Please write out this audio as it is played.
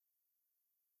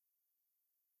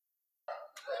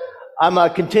I'm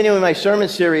continuing my sermon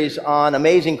series on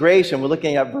Amazing Grace, and we're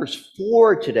looking at verse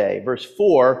 4 today. Verse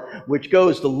 4, which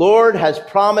goes, "The Lord has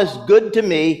promised good to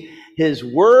me. His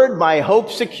word my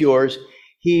hope secures.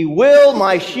 He will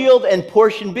my shield and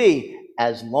portion be,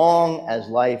 as long as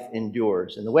life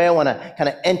endures." And the way I want to kind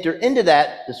of enter into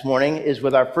that this morning is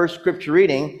with our first scripture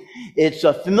reading. It's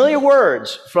familiar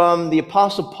words from the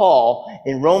Apostle Paul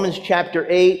in Romans chapter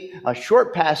 8, a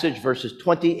short passage, verses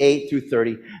 28 through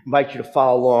 30. I invite you to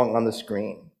follow along on the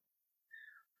screen.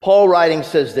 Paul writing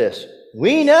says this: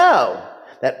 "We know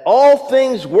that all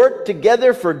things work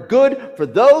together for good for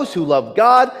those who love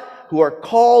God, who are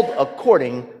called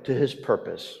according to his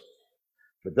purpose.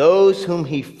 For those whom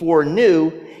he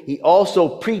foreknew, he also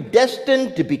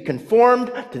predestined to be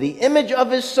conformed to the image of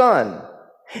his Son,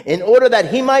 in order that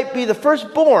he might be the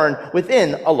firstborn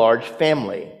within a large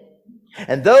family.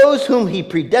 And those whom he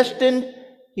predestined,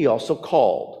 he also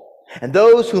called. And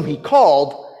those whom he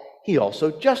called, he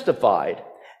also justified.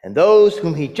 And those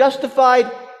whom he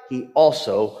justified, he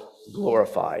also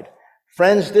glorified."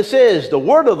 Friends, this is the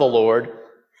word of the Lord.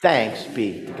 Thanks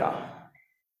be to God.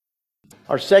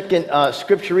 Our second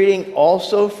scripture reading,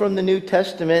 also from the New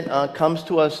Testament, comes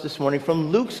to us this morning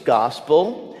from Luke's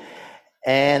Gospel.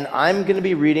 And I'm going to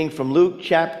be reading from Luke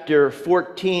chapter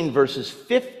 14, verses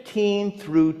 15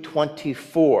 through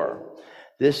 24.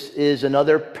 This is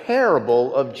another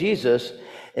parable of Jesus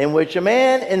in which a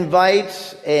man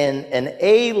invites an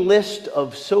A-list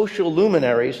of social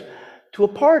luminaries to a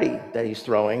party that he's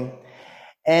throwing.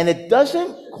 And it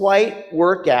doesn't quite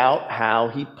work out how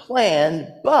he planned,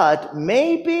 but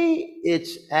maybe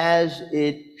it's as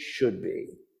it should be.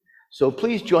 So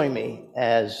please join me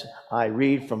as I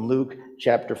read from Luke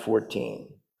chapter 14.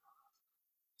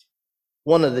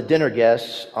 One of the dinner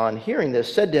guests, on hearing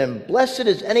this, said to him, "Blessed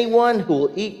is anyone who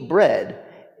will eat bread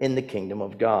in the kingdom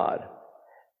of God."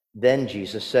 Then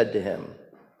Jesus said to him,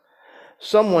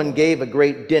 "Someone gave a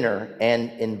great dinner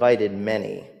and invited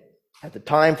many. At the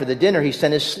time for the dinner, he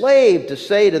sent his slave to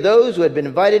say to those who had been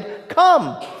invited,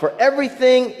 'Come, for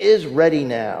everything is ready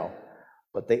now.'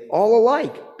 But they all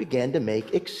alike began to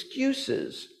make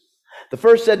excuses. The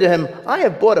first said to him, 'I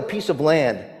have bought a piece of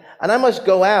land, and I must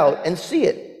go out and see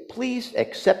it. Please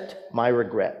accept my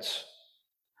regrets.'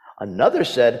 Another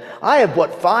said, 'I have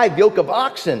bought 5 yoke of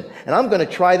oxen, and I'm going to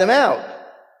try them out.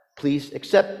 Please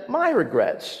accept my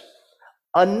regrets.'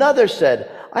 Another said,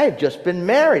 'I have just been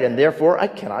married, and therefore I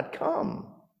cannot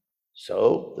come.'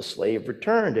 So the slave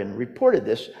returned and reported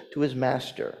this to his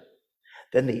master.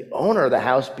 Then the owner of the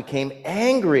house became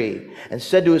angry and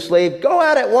said to his slave, 'Go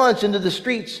out at once into the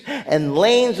streets and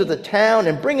lanes of the town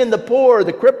and bring in the poor,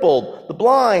 the crippled, the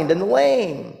blind, and the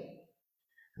lame.'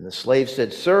 And the slave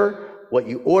said, 'Sir, what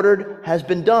you ordered has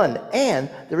been done, and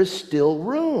there is still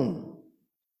room.'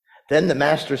 Then the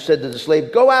master said to the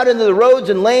slave, 'Go out into the roads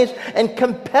and lanes and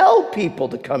compel people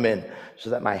to come in, so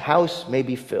that my house may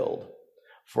be filled.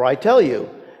 For I tell you,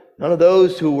 none of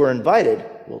those who were invited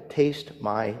will taste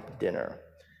my dinner.'"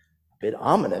 A bit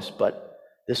ominous, but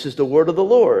this is the word of the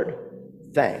Lord.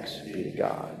 Thanks be to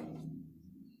God.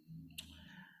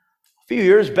 A few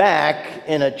years back,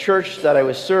 in a church that I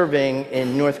was serving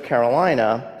in North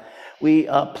Carolina, we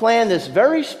planned this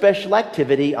very special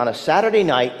activity on a Saturday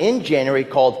night in January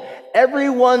called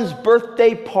Everyone's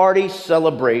Birthday Party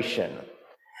Celebration.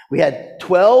 We had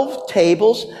 12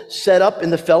 tables set up in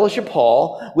the fellowship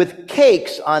hall with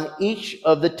cakes on each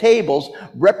of the tables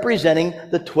representing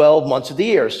the 12 months of the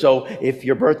year. So if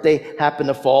your birthday happened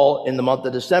to fall in the month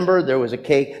of December, there was a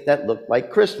cake that looked like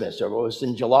Christmas. Or if it was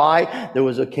in July, there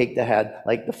was a cake that had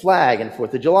like the flag and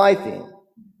 4th of July theme.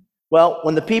 Well,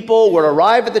 when the people would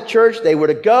arrive at the church, they were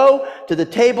to go to the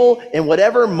table in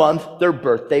whatever month their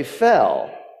birthday fell.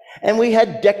 And we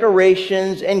had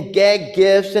decorations and gag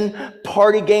gifts and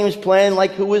party games planned,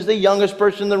 like who was the youngest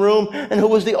person in the room and who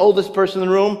was the oldest person in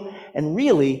the room. And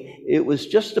really, it was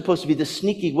just supposed to be the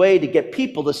sneaky way to get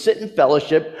people to sit in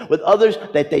fellowship with others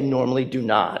that they normally do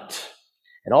not.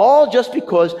 And all just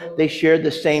because they shared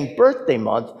the same birthday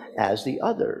month as the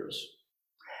others.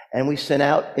 And we sent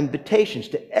out invitations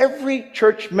to every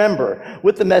church member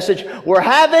with the message, "We're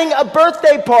having a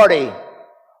birthday party.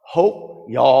 Hope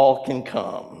y'all can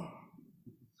come."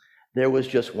 There was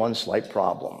just one slight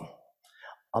problem.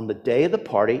 On the day of the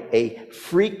party, a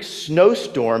freak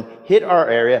snowstorm hit our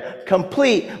area,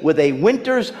 complete with a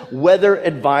winter's weather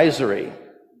advisory.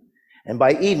 And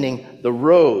by evening, the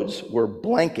roads were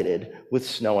blanketed with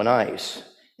snow and ice.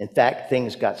 In fact,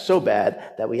 things got so bad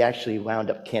that we actually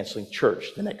wound up canceling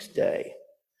church the next day.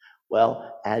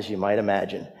 Well, as you might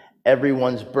imagine,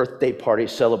 everyone's birthday party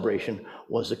celebration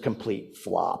was a complete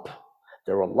flop.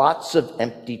 There were lots of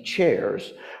empty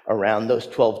chairs around those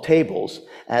 12 tables,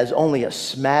 as only a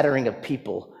smattering of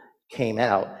people came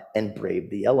out and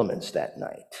braved the elements that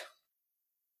night.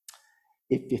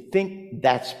 If you think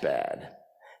that's bad,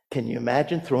 can you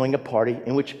imagine throwing a party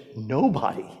in which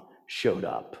nobody showed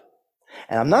up?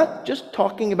 And I'm not just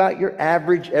talking about your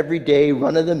average, everyday,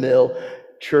 run-of-the-mill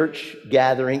church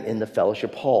gathering in the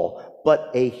fellowship hall,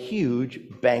 but a huge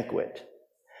banquet.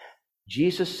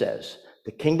 Jesus says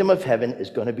the kingdom of heaven is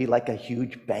going to be like a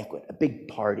huge banquet, a big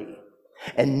party.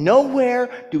 And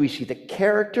nowhere do we see the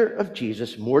character of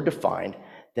Jesus more defined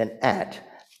than at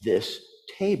this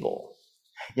table.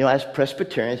 You know, as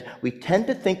Presbyterians, we tend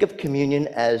to think of communion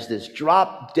as this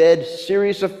drop-dead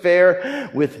serious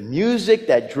affair with music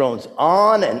that drones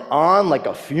on and on like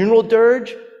a funeral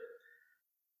dirge.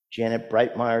 Janet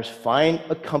Breitmeyer's fine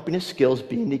accompanist skills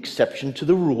being the exception to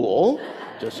the rule,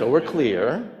 just so we're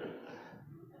clear.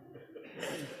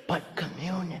 But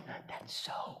communion, that's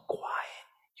so quiet,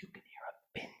 you can hear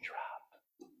a pin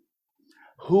drop.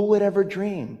 Who would ever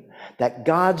dream that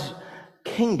God's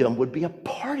kingdom would be a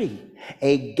party,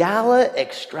 a gala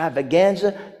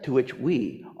extravaganza to which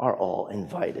we are all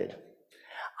invited?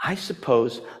 I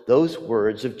suppose those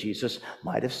words of Jesus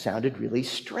might have sounded really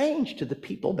strange to the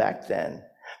people back then,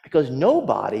 because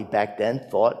nobody back then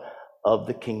thought of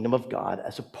the kingdom of God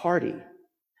as a party.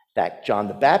 In fact, John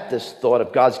the Baptist thought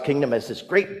of God's kingdom as this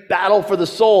great battle for the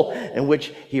soul in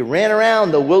which he ran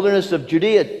around the wilderness of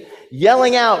Judea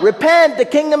yelling out, "Repent, the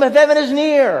kingdom of heaven is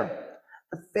near."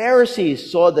 The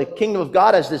Pharisees saw the kingdom of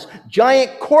God as this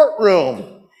giant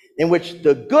courtroom in which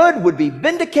the good would be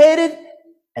vindicated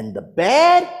and the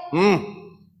bad,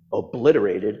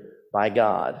 obliterated by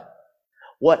God.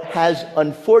 What has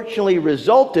unfortunately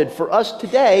resulted for us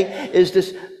today is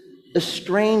this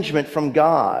estrangement from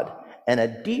God and a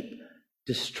deep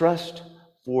distrust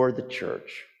for the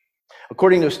church.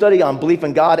 According to a study on belief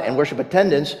in God and worship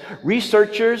attendance,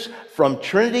 researchers from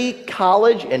Trinity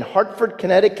College in Hartford,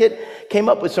 Connecticut, came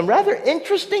up with some rather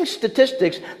interesting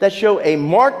statistics that show a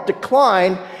marked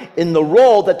decline in the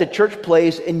role that the church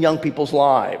plays in young people's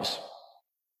lives.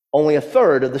 Only a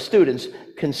third of the students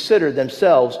considered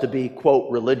themselves to be,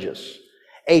 quote, religious.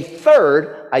 A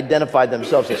third identified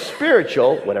themselves as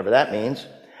spiritual, whatever that means,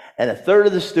 and a third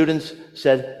of the students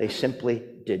said they simply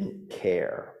didn't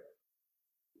care.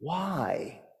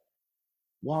 Why?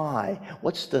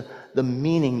 What's the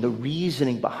meaning, the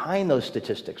reasoning behind those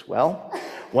statistics? Well,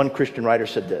 one Christian writer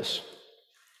said this: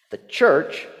 the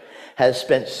church has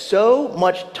spent so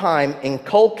much time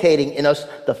inculcating in us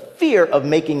the fear of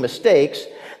making mistakes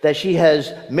that she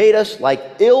has made us like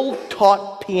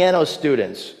ill-taught piano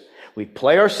students. We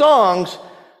play our songs,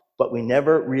 but we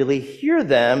never really hear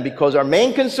them because our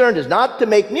main concern is not to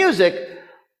make music,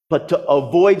 but to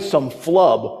avoid some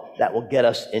flub that will get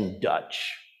us in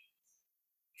Dutch.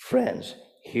 Friends,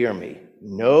 hear me.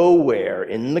 Nowhere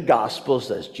in the Gospels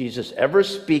does Jesus ever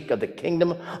speak of the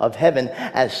kingdom of heaven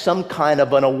as some kind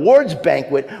of an awards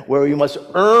banquet where we must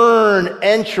earn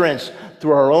entrance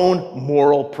through our own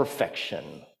moral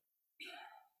perfection.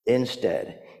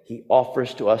 Instead, he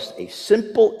offers to us a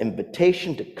simple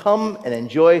invitation to come and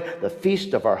enjoy the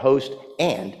feast of our host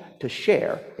and to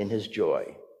share in his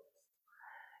joy.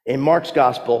 In Mark's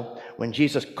gospel, when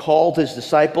Jesus called his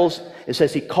disciples, it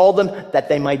says he called them that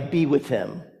they might be with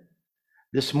him.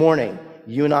 This morning,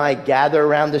 you and I gather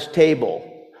around this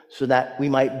table so that we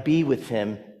might be with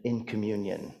him in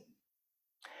communion.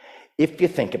 If you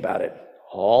think about it,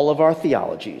 all of our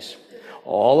theologies,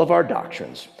 all of our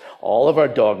doctrines, all of our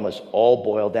dogmas all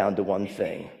boil down to one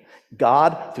thing.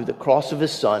 God, through the cross of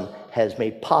his Son, has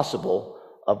made possible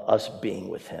of us being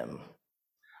with him.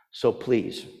 So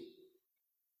please,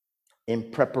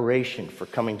 in preparation for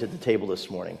coming to the table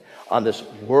this morning, on this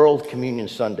World Communion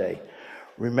Sunday,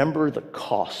 remember the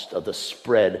cost of the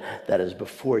spread that is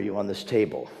before you on this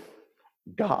table.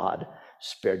 God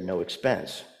spared no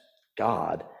expense.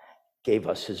 God gave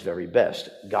us his very best.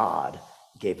 God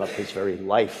gave up his very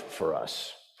life for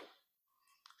us.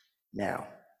 Now,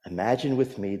 imagine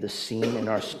with me the scene in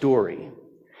our story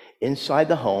inside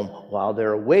the home while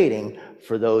they're waiting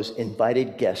for those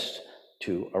invited guests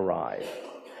to arrive.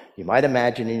 You might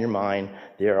imagine in your mind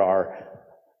there are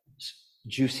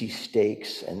juicy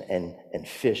steaks and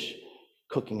fish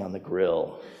cooking on the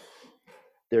grill.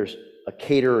 There's a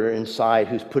caterer inside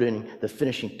who's putting the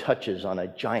finishing touches on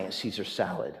a giant Caesar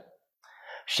salad.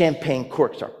 Champagne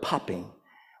corks are popping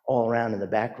all around in the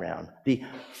background. The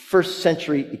first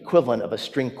century equivalent of a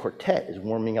string quartet is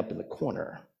warming up in the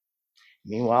corner.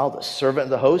 Meanwhile, the servant of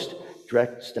the host,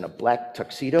 dressed in a black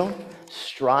tuxedo,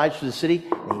 strides through the city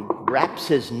and he raps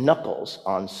his knuckles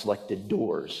on selected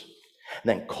doors. And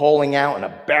then calling out in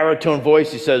a baritone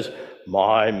voice, he says,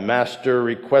 "My master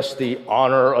requests the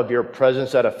honor of your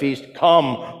presence at a feast.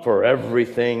 Come, for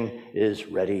everything is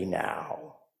ready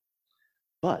now."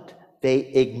 But they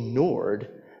ignored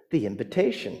the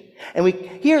invitation. And we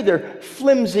hear their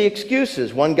flimsy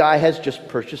excuses. One guy has just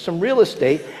purchased some real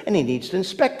estate and he needs to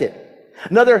inspect it.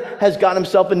 Another has got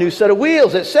himself a new set of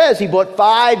wheels. It says he bought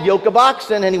 5 yoke of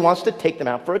oxen and he wants to take them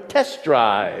out for a test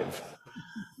drive.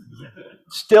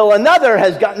 Still another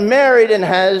has gotten married and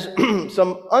has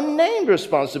some unnamed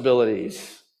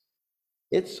responsibilities.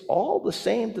 It's all the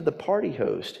same to the party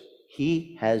host.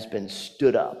 He has been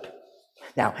stood up.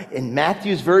 Now, in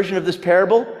Matthew's version of this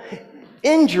parable,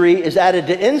 injury is added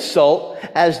to insult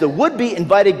as the would-be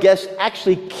invited guests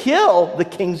actually kill the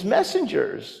king's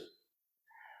messengers.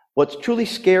 What's truly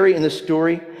scary in this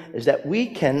story is that we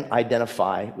can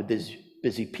identify with these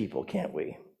busy people, can't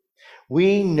we?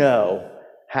 We know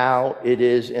how it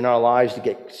is in our lives to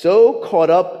get so caught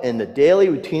up in the daily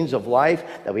routines of life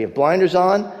that we have blinders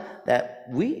on, that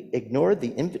we ignore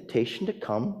the invitation to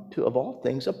come to, of all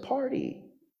things, a party.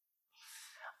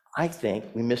 I think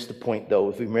we miss the point, though,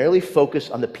 if we merely focus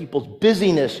on the people's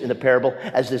busyness in the parable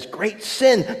as this great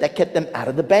sin that kept them out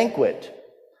of the banquet.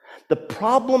 The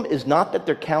problem is not that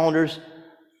their calendars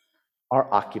are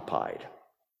occupied.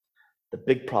 The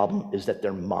big problem is that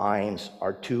their minds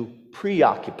are too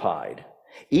preoccupied,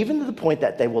 even to the point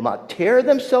that they will not tear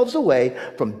themselves away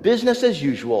from business as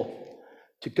usual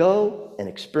to go and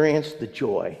experience the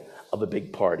joy of a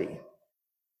big party.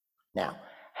 Now,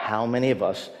 how many of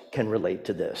us can relate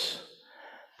to this?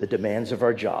 The demands of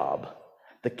our job,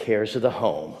 the cares of the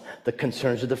home, the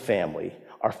concerns of the family,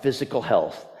 our physical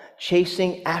health,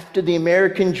 chasing after the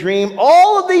American dream.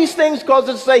 All of these things cause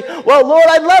us to say, "Well, Lord,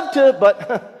 I'd love to,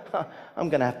 but I'm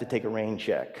going to have to take a rain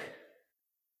check."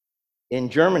 In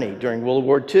Germany during World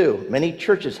War II, many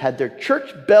churches had their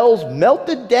church bells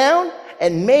melted down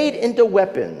and made into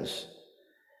weapons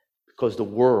because the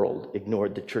world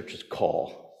ignored the church's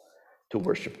call to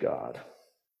worship God.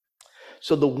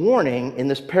 So the warning in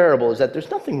this parable is that there's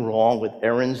nothing wrong with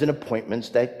errands and appointments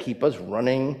that keep us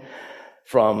running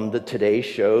from the Today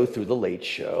Show through the Late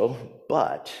Show.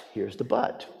 But here's the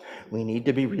but. We need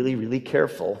to be really, really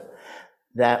careful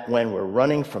that when we're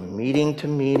running from meeting to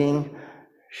meeting,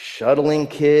 shuttling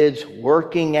kids,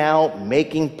 working out,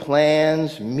 making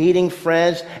plans, meeting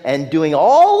friends, and doing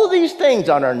all of these things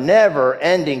on our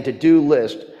never-ending to-do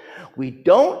list, we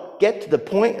don't get to the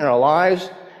point in our lives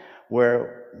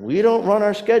where we don't run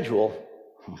our schedule,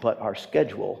 but our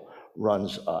schedule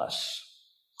runs us.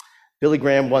 Billy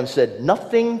Graham once said,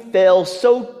 "Nothing fails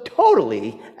so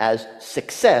totally as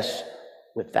success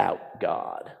without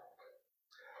God."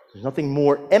 There's nothing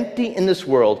more empty in this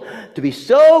world to be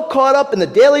so caught up in the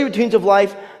daily routines of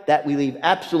life that we leave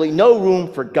absolutely no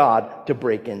room for God to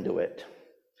break into it.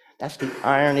 That's the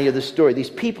irony of the story.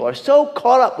 These people are so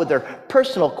caught up with their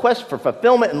personal quest for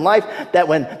fulfillment in life that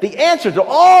when the answer to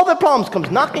all their problems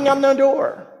comes knocking on their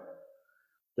door,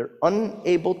 they're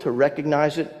unable to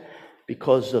recognize it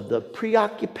because of the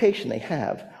preoccupation they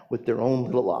have with their own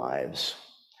little lives.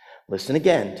 Listen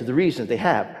again to the reasons they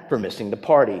have for missing the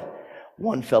party.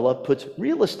 One fella puts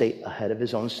real estate ahead of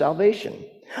his own salvation.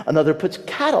 Another puts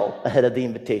cattle ahead of the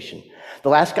invitation. The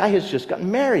last guy has just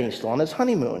gotten married. He's still on his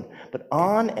honeymoon. But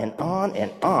on and on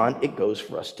and on it goes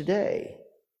for us today.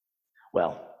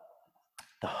 Well,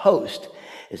 the host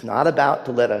is not about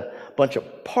to let a bunch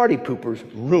of party poopers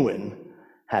ruin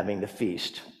having the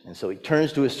feast. And so he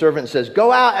turns to his servant and says,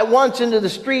 "Go out at once into the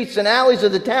streets and alleys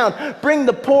of the town. Bring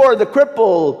the poor, the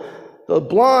crippled, the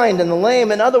blind, and the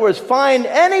lame. In other words, find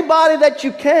anybody that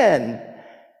you can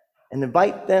and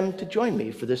invite them to join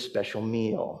me for this special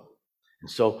meal." And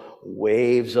so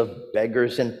waves of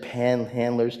beggars and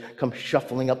panhandlers come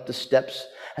shuffling up the steps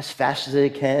as fast as they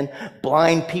can.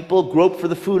 Blind people grope for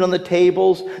the food on the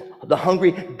tables. The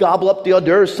hungry gobble up the hors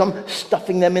d'oeuvres, some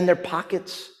stuffing them in their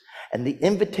pockets. And the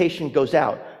invitation goes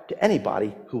out to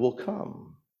anybody who will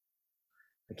come.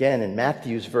 Again, in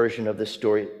Matthew's version of this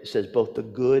story, it says both the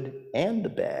good and the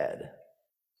bad.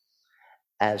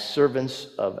 As servants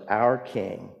of our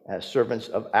King, as servants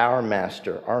of our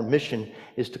Master, our mission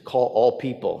is to call all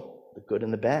people, the good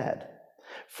and the bad,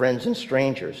 friends and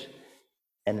strangers,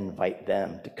 and invite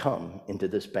them to come into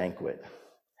this banquet.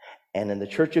 And in the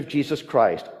Church of Jesus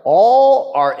Christ,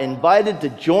 all are invited to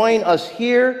join us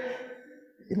here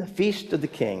in the Feast of the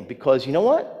King, because you know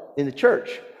what? In the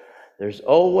church, there's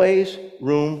always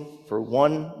room for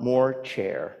one more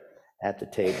chair at the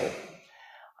table.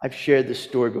 I've shared this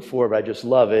story before, but I just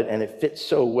love it, and it fits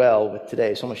so well with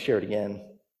today, so I'm going to share it again.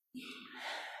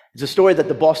 It's a story that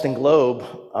the Boston Globe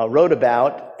wrote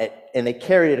about, and they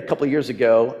carried it a couple of years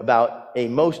ago, about a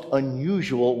most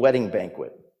unusual wedding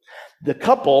banquet. The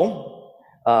couple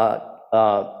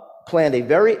planned a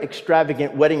very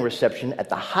extravagant wedding reception at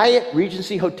the Hyatt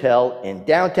Regency Hotel in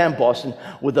downtown Boston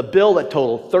with a bill that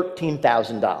totaled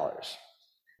 $13,000.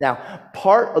 Now,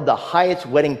 part of the Hyatt's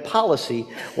wedding policy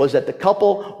was that the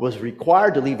couple was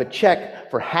required to leave a check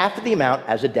for half of the amount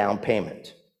as a down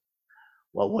payment.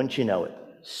 Well, wouldn't you know it,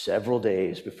 several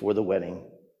days before the wedding,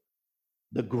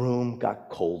 the groom got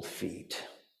cold feet.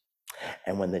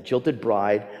 And when the jilted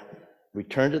bride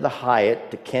returned to the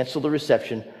Hyatt to cancel the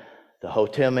reception, the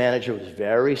hotel manager was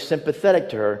very sympathetic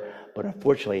to her, but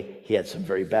unfortunately, he had some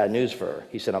very bad news for her.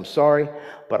 He said, "I'm sorry,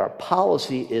 but our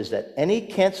policy is that any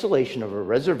cancellation of a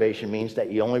reservation means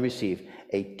that you only receive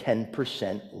a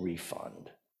 10% refund."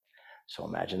 So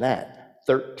imagine that,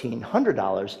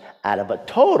 $1,300 out of a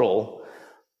total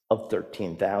of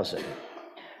 $13,000.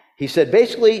 He said,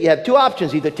 basically, you have two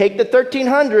options: either take the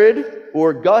 $1,300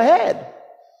 or go ahead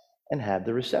and have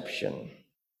the reception.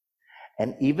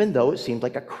 And even though it seemed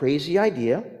like a crazy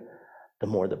idea, the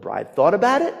more the bride thought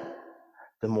about it,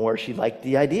 the more she liked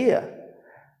the idea.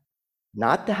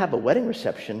 Not to have a wedding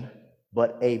reception,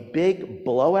 but a big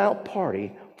blowout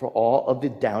party for all of the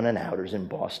down and outers in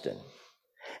Boston.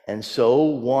 And so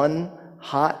one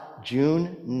hot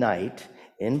June night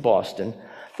in Boston,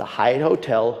 the Hyatt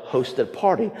Hotel hosted a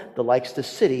party the likes the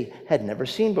city had never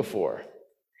seen before.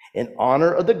 In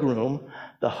honor of the groom,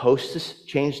 the hostess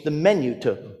changed the menu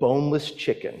to boneless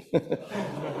chicken.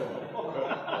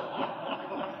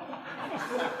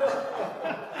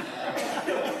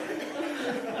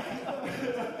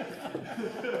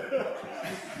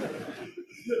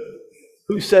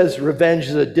 Who says revenge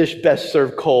is a dish best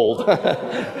served cold?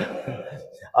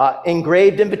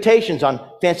 Engraved invitations on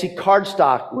fancy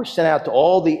cardstock were sent out to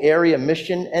all the area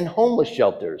mission and homeless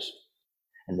shelters.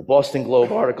 And the Boston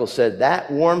Globe article said that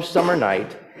warm summer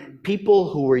night, people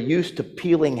who were used to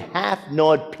peeling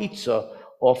half-gnawed pizza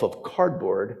off of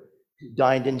cardboard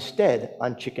dined instead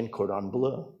on chicken cordon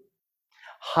bleu.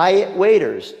 Hyatt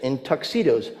waiters in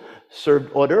tuxedos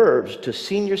served hors d'oeuvres to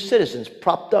senior citizens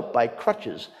propped up by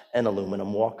crutches and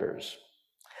aluminum walkers.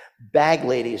 Bag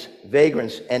ladies,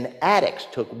 vagrants, and addicts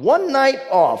took one night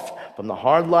off from the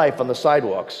hard life on the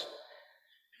sidewalks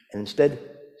and instead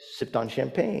sipped on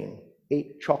champagne,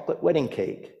 ate chocolate wedding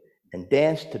cake, and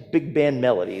danced to big band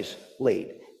melodies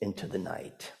late into the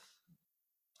night.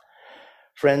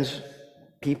 Friends,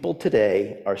 people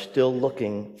today are still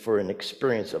looking for an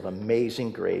experience of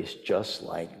amazing grace just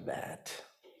like that.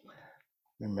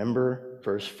 Remember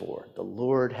verse 4, the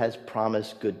Lord has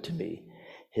promised good to me.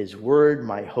 His word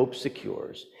my hope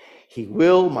secures. He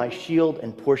will my shield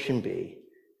and portion be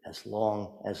as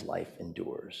long as life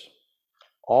endures.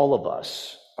 All of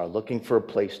us are looking for a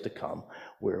place to come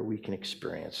where we can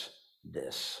experience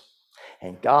this.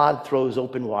 And God throws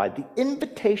open wide the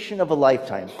invitation of a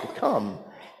lifetime to come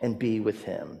and be with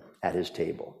him at his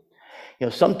table. You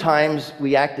know, sometimes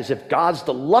we act as if God's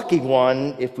the lucky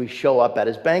one if we show up at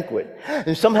his banquet.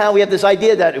 And somehow we have this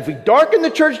idea that if we darken the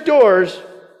church doors,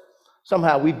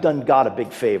 somehow we've done God a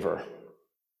big favor.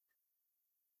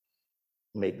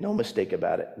 Make no mistake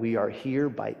about it. We are here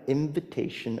by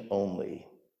invitation only.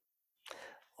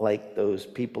 Like those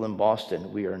people in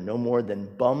Boston, we are no more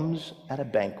than bums at a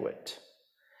banquet.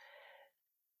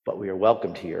 But we are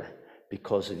welcomed here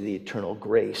because of the eternal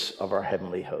grace of our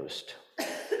heavenly host.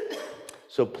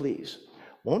 So please,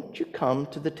 won't you come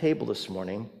to the table this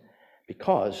morning,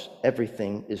 because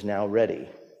everything is now ready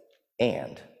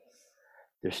and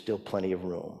there's still plenty of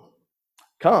room.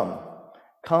 Come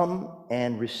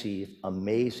and receive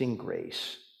amazing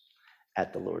grace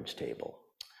at the Lord's table.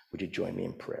 Would you join me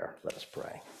in prayer? Let us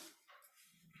pray.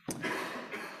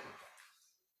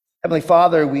 Heavenly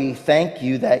Father, we thank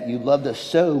you that you loved us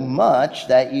so much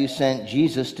that you sent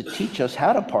Jesus to teach us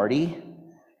how to party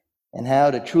and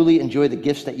how to truly enjoy the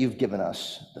gifts that you've given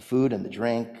us, the food and the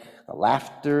drink, the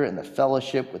laughter and the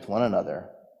fellowship with one another.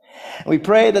 And we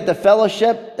pray that the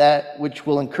fellowship that which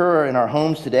will occur in our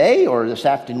homes today or this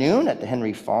afternoon at the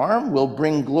Henry Farm will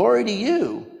bring glory to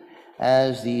you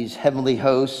as these heavenly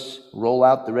hosts roll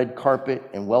out the red carpet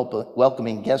and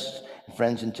welcoming guests and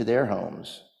friends into their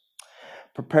homes.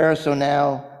 Prepare us,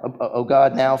 O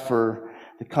God, now for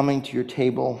the coming to your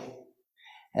table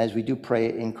as we do pray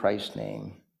in Christ's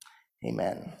name.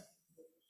 Amen.